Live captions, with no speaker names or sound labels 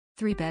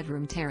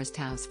3-bedroom terraced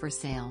house for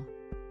sale.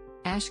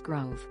 Ash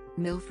Grove,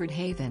 Milford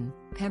Haven,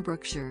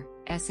 Pembrokeshire,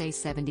 SA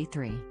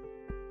 73.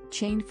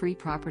 Chain-free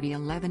property.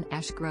 11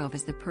 Ash Grove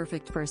is the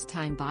perfect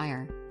first-time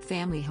buyer,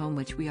 family home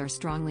which we are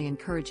strongly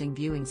encouraging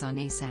viewings on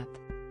ASAP.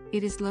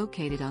 It is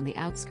located on the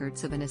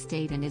outskirts of an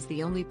estate and is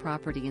the only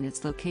property in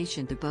its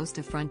location to boast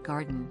a front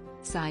garden,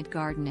 side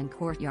garden and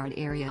courtyard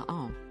area.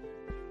 All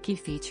key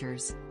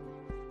features: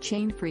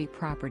 chain-free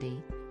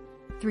property,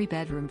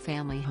 3-bedroom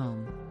family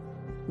home,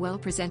 well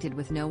presented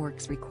with no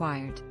works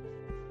required,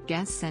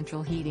 gas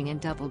central heating and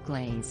double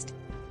glazed,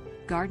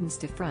 gardens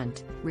to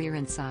front, rear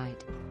and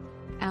side,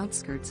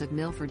 outskirts of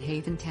Milford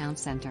Haven town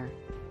center,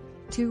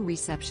 2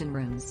 reception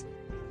rooms.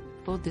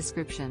 Full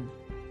description: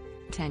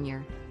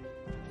 tenure,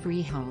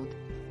 freehold,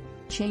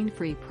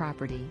 chain-free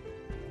property.